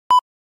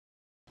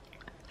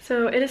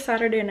So it is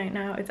Saturday night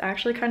now. It's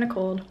actually kind of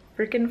cold.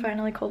 Freaking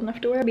finally cold enough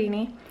to wear a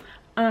beanie.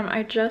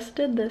 I just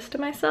did this to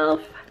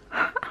myself.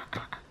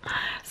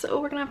 So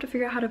we're gonna have to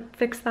figure out how to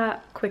fix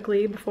that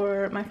quickly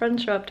before my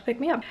friends show up to pick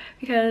me up,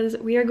 because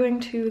we are going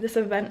to this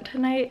event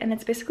tonight and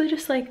it's basically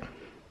just like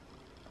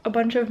a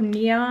bunch of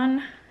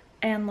neon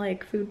and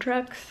like food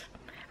trucks.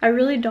 I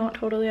really don't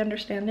totally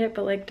understand it,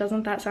 but like,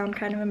 doesn't that sound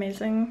kind of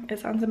amazing? It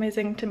sounds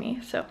amazing to me.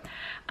 So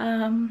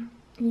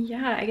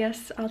yeah, I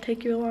guess I'll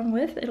take you along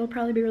with. It'll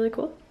probably be really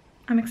cool.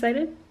 I'm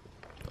excited.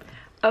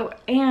 Oh,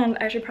 and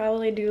I should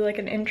probably do like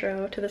an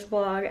intro to this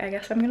vlog. I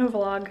guess I'm gonna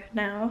vlog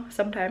now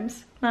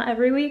sometimes. Not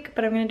every week,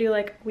 but I'm gonna do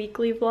like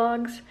weekly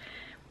vlogs.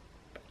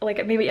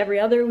 Like maybe every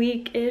other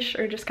week-ish,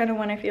 or just kind of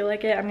when I feel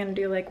like it. I'm gonna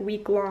do like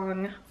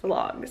week-long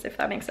vlogs, if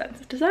that makes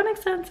sense. Does that make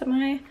sense? Am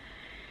I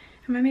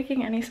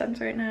making any sense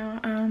right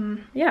now?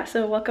 Yeah,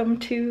 so welcome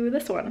to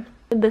this one.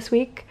 This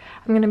week,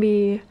 I'm gonna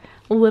be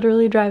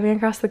literally driving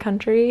across the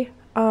country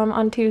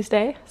on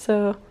Tuesday,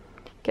 so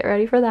get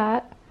ready for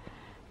that.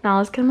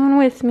 Nala's coming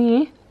with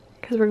me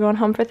because we're going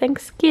home for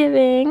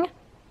Thanksgiving.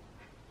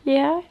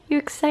 Yeah, you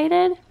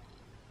excited?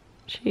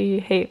 She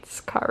hates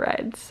car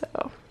rides,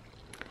 so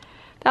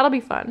that'll be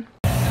fun.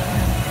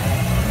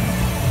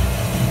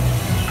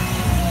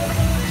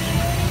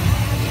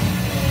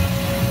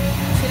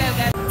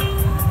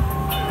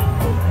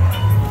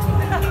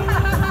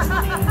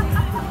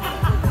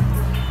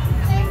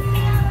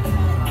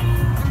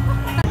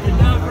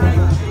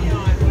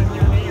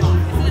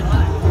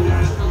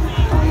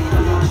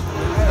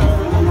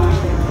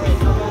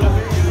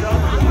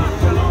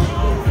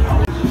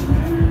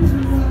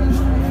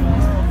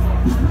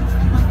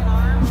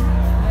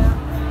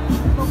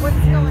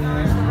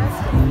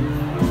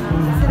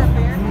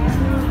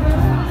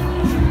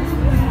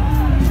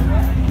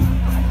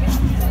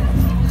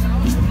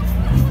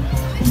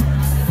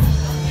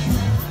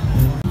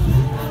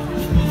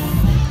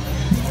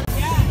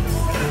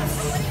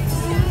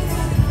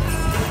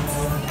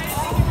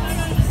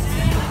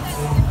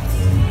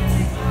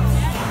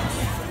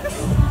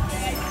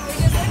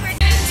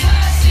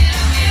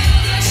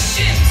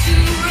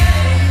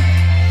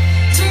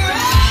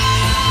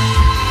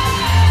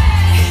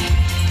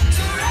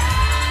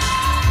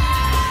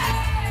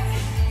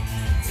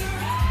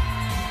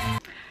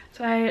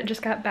 So I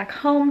just got back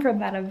home from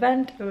that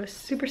event. It was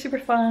super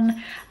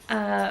fun.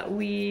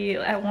 We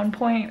at one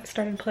point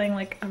started playing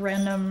like a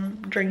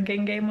random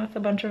drinking game with a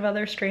bunch of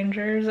other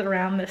strangers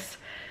around this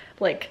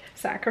like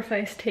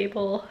sacrifice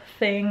table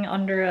thing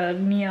under a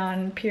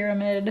neon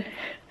pyramid.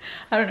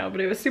 I don't know, but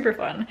it was super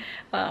fun.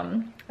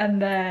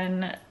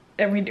 And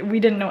we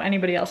didn't know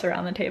anybody else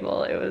around the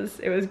table. It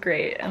was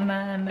great. And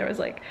then there was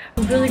like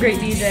a really great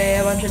DJ,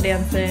 a bunch of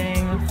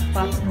dancing,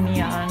 lots of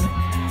neon,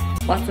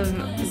 lots of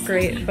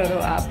great photo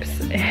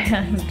ops,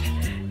 and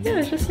yeah, it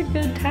was just a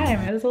good time.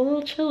 It was a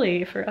little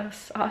chilly for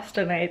us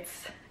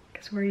Austinites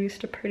because we're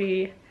used to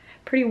pretty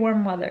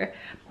warm weather,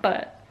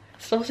 but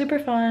still super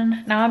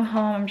fun. Now I'm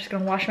home. I'm just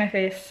gonna wash my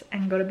face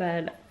and go to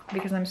bed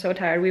because I'm so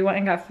tired. We went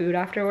and got food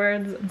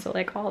afterwards, and so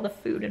like all the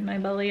food in my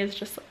belly is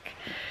just like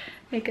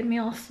making me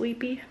all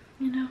sleepy,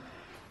 you know?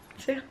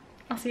 So yeah,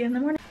 I'll see you in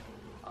the morning.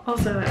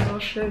 Also, I will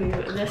show you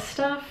this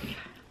stuff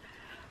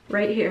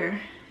right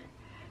here.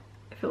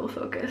 If it will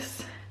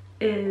focus,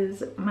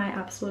 is my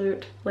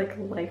absolute like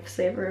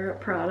lifesaver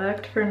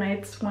product for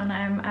nights when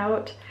I'm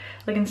out.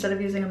 Like, instead of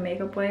using a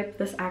makeup wipe,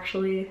 this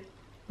actually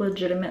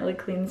legitimately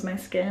cleans my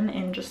skin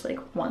in just like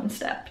one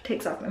step.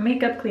 Takes off my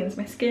makeup, cleans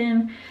my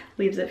skin,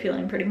 leaves it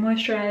feeling pretty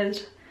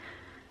moisturized.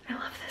 I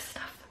love this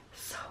stuff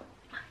so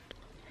much.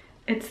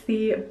 It's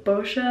the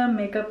Boscia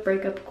Makeup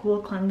Breakup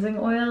Cool Cleansing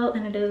Oil,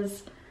 and it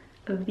is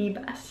the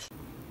best.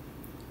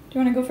 Do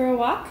you want to go for a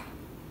walk?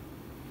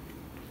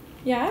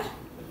 Yeah?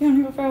 You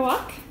wanna go for a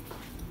walk?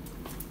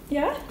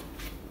 Yeah?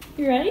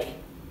 You ready?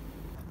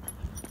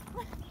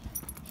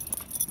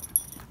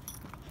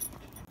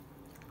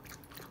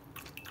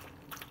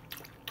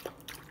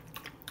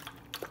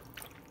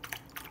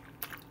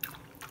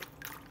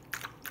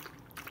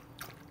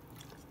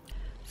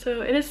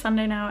 So it is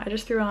Sunday now. I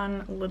just threw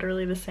on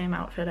literally the same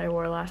outfit I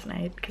wore last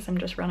night because I'm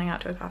just running out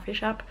to a coffee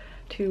shop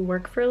to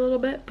work for a little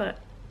bit, but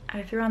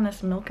I threw on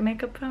this Milk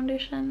Makeup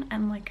foundation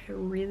and like I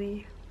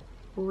really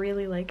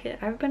like it.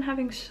 I've been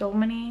having so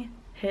many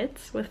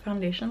hits with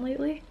foundation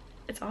lately.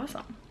 It's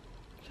awesome.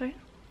 So yeah,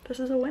 this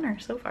is a winner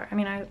so far. I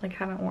mean, I like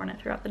haven't worn it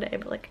throughout the day,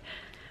 but like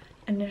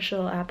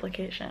initial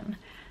application,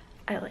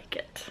 I like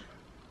it.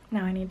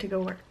 Now I need to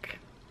go work.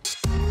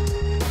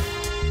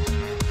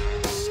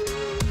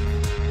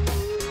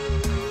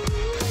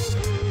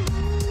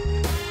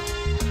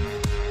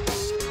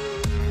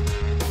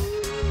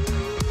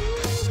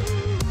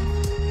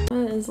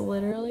 Emma is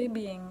literally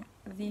being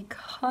the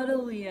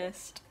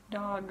cuddliest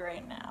dog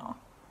right now.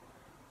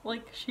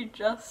 Like, she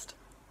just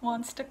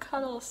wants to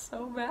cuddle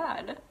so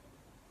bad.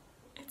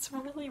 It's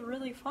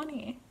really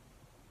funny.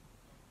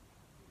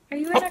 Are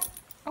you in a—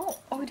 oh,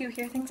 do you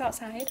hear things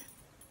outside?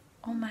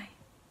 Oh my.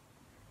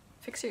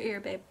 Fix your ear,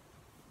 babe.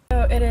 So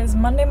So it is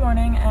Monday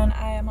morning and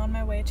I am on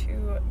my way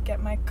to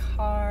get my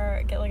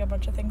car, get like a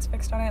bunch of things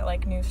fixed on it,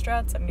 like new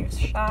struts and new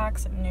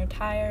shocks and new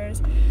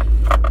tires.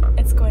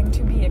 It's going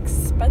to be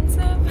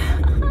expensive,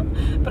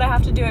 but I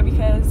have to do it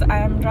because I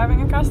am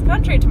driving across the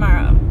country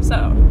tomorrow. So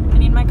I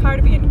need my car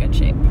to be in good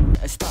shape.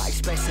 I start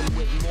expressing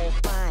with more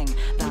bang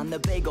than the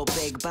big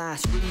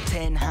bass,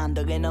 routine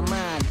handling a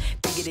man,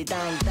 diggity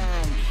dang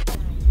dang.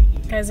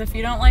 Guys, if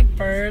you don't like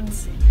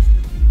birds,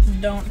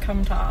 don't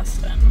come to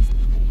Austin.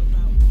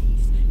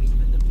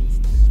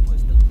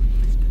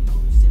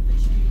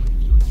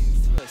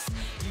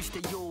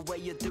 Your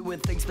way of doing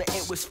things, but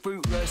it was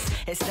fruitless.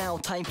 It's now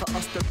time for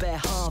us to bear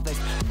harvest.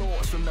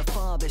 Thoughts from the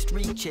farthest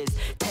reaches,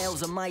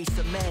 tales of mice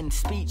and men,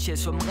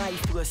 speeches from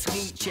lifeless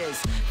leeches.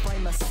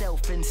 Find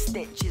myself in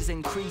stitches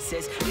and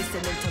creases,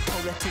 listening to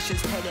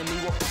politicians telling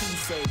me what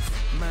peace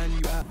is. Man,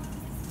 you out.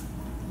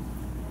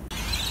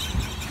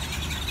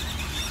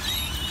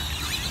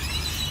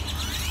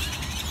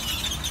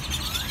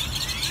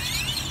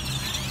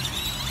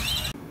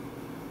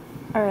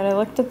 Alright, I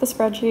looked at the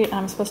spreadsheet and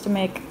I'm supposed to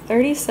make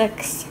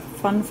 36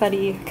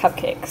 funfetti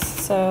cupcakes.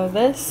 So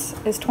this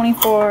is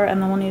 24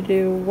 and then we'll need to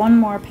do one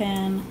more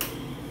pan,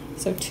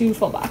 so 2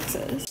 full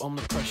boxes. On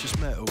the precious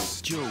metal,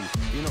 jewel,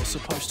 you're not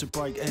supposed to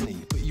break any,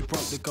 but you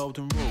broke the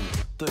golden rule.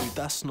 Dude,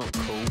 that's not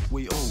cool.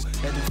 We all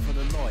heading for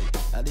the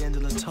light at the end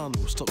of the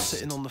tunnel. Stop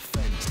sitting on the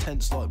fence,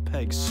 tense like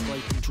pegs,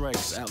 scraping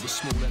dregs out the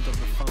small end of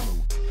the funnel.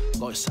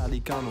 Like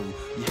Sally Gunnell,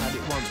 you had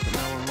it once, but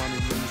now I'm running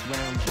rings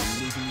round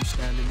you, leaving you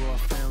standing where I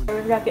found you.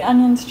 We've got the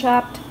onions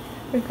chopped,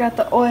 we've got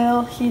the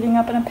oil heating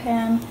up in a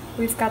pan,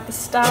 we've got the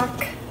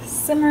stock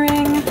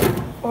simmering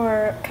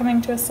or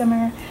coming to a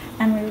simmer,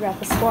 and we've got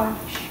the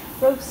squash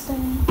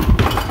roasting.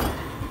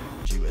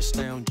 You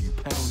astound you,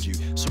 pound you,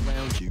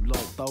 surround you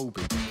like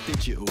Dolby,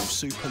 digital,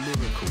 super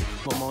lyrical.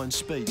 My mind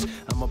speaks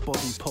and my body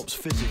pops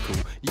physical.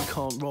 You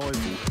can't rival,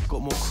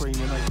 got more cream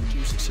than they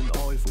produce at St.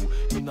 Ivel.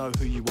 You know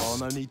who you are,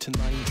 no need to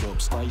name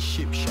drop. Stay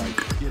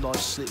shipshape, your life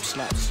slip,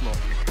 slap, slop.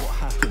 What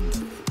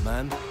happened,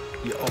 man?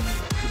 You're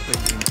off the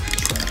beaten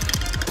track.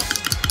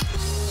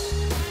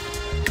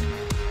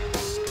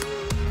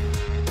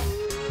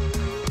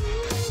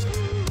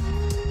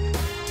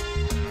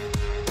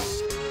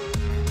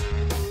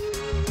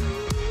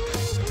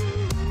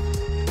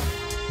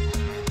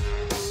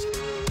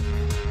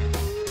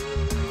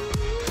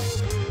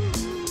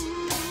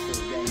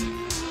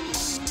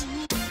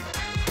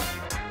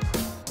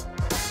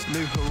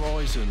 New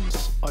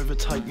horizons,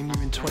 overtaking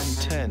you in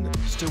 2010.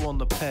 Still on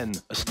the pen,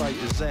 a state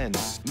of zen.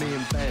 Me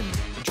and Ben,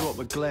 a drop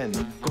of Glen.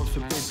 God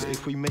forbid, but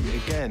if we meet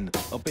again,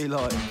 I'll be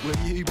like,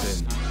 where you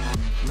been?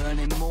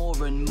 Learning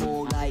more and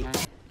more like.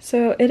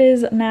 So it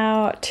is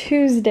now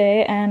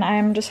Tuesday and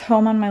I'm just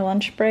home on my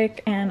lunch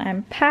break and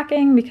I'm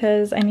packing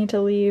because I need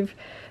to leave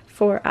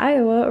for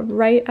Iowa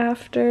right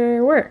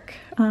after work.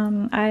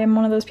 I am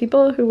one of those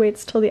people who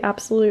waits till the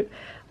absolute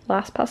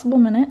last possible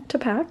minute to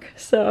pack,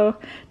 so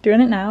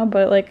doing it now,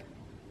 but like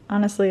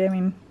honestly, I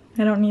mean,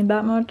 I don't need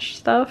that much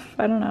stuff.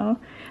 I don't know.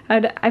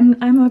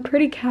 I'm a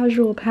pretty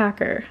casual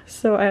packer,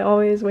 so I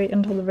always wait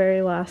until the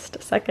very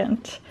last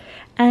second,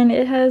 and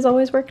it has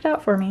always worked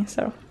out for me,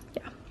 so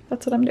yeah,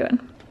 that's what I'm doing.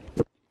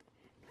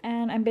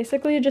 And I'm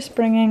basically just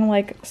bringing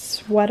like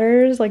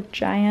sweaters, like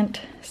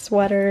giant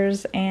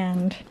sweaters,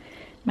 and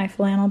my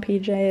flannel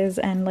PJs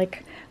and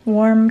like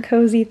warm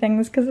cozy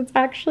things because it's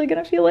actually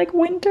gonna feel like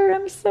winter.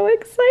 I'm so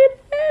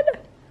excited!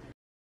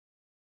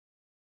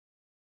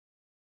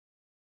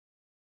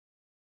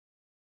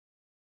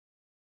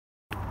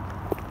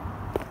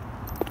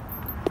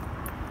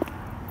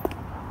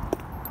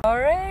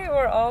 Alright,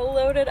 we're all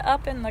loaded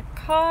up in the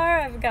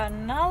car. I've got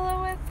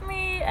Nala with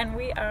me and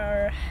we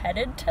are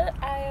headed to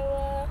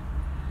Iowa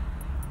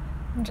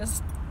in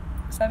just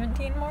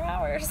 17 more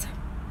hours.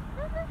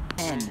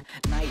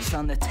 Nights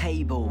round the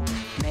table,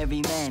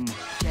 merry men.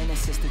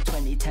 Genesis to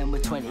 2010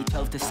 with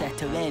 2012 to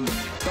settle in.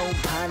 Don't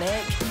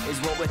panic is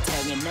what we're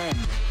telling them.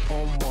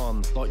 On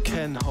one, like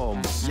Ken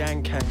Hom,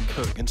 Yang can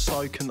cook and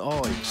so can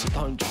I. So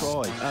don't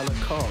try, a la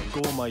carte,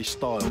 gourmet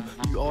style.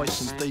 You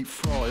ice and deep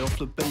fry off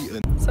the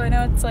beaten. So I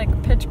know it's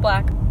like pitch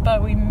black,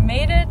 but we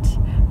made it.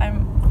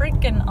 I'm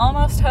freaking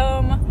almost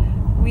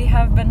home. We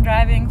have been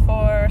driving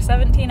for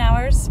 17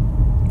 hours.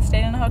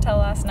 Stayed in a hotel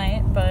last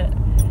night, but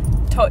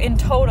in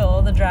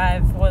total the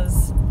drive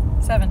was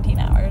 17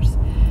 hours.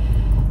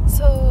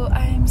 So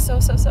I'm so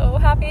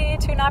happy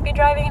to not be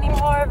driving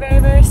anymore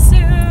very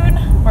soon.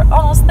 We're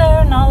almost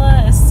there.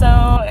 Nala is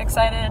so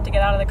excited to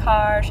get out of the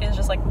car. She's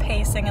just like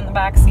pacing in the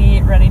back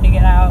seat, ready to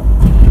get out.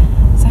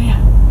 So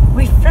yeah,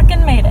 we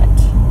frickin' made it.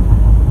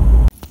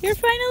 You're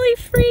finally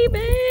free,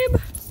 babe.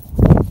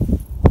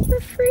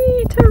 You're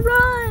free to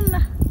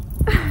run.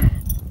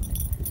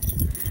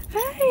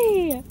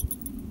 Hey.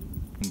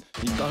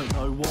 You don't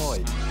know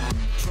why.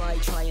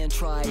 Try and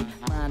try,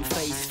 man,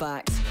 face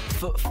facts.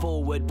 Foot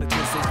forward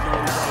because there's no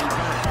way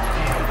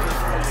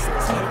back.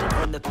 Faces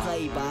hidden in the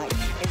playback.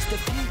 It's the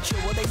future,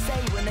 what they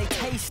say when they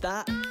taste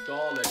that.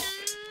 Garlic.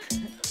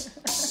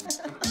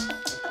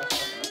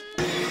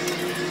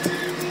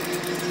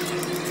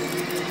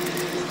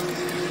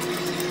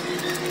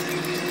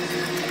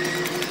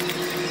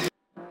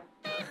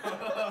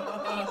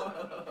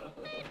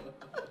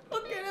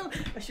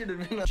 should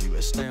have been. You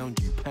astound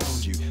you,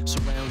 pound you,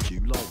 surround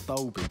you like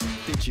Dolby.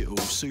 Digital,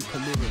 super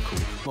lyrical.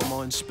 My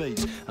mind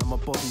speaks and my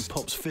body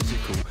pops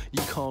physical.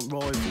 You can't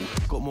rival.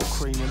 Got more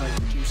cream than they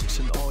produce at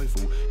St.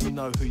 Ivel. You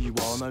know who you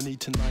are, no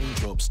need to name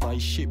drop. Stay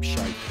ship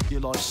shape.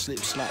 Your life slip,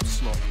 slap,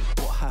 slop.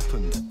 What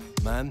happened,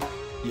 man?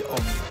 You're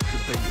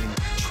off the beaten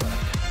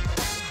track.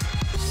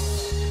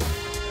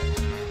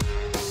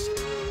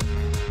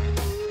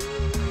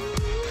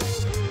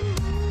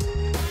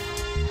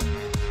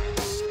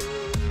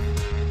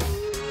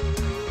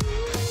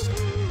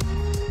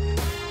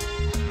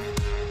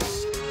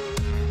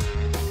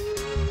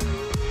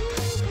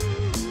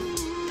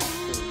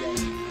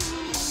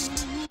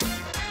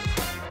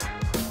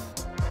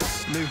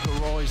 New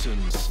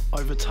horizons,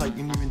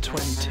 overtaking you in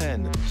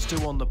 2010.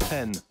 Still on the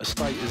pen, a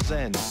state of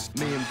zen.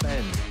 Me and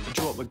Ben, a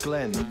drop of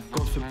Glen.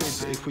 God forbid,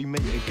 but if we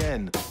meet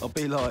again, I'll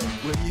be like,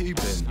 where you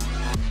been?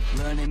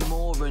 Learning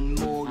more and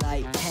more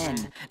like Ken.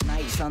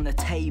 Nights round the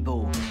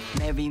table,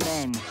 merry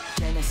men.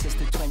 Genesis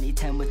to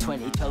 2010 with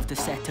 2012 to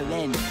settle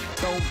in.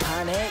 Don't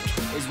panic,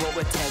 is what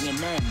we're telling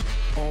them.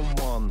 On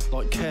one,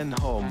 like Ken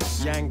Hom.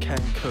 Yang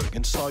can cook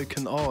and so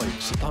can I.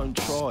 So don't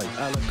try,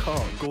 a la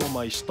carte,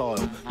 gourmet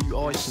style. You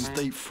ice and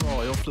deep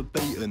fry off the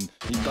beaten,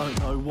 you don't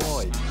know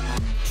why.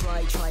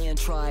 Try and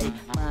try,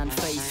 man,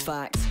 face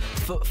facts.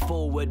 Foot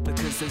forward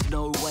because there's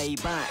no way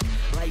back.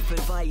 Life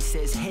advice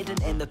is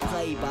hidden in the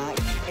playback.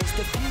 It's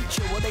the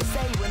future, what they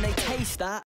say when they taste that.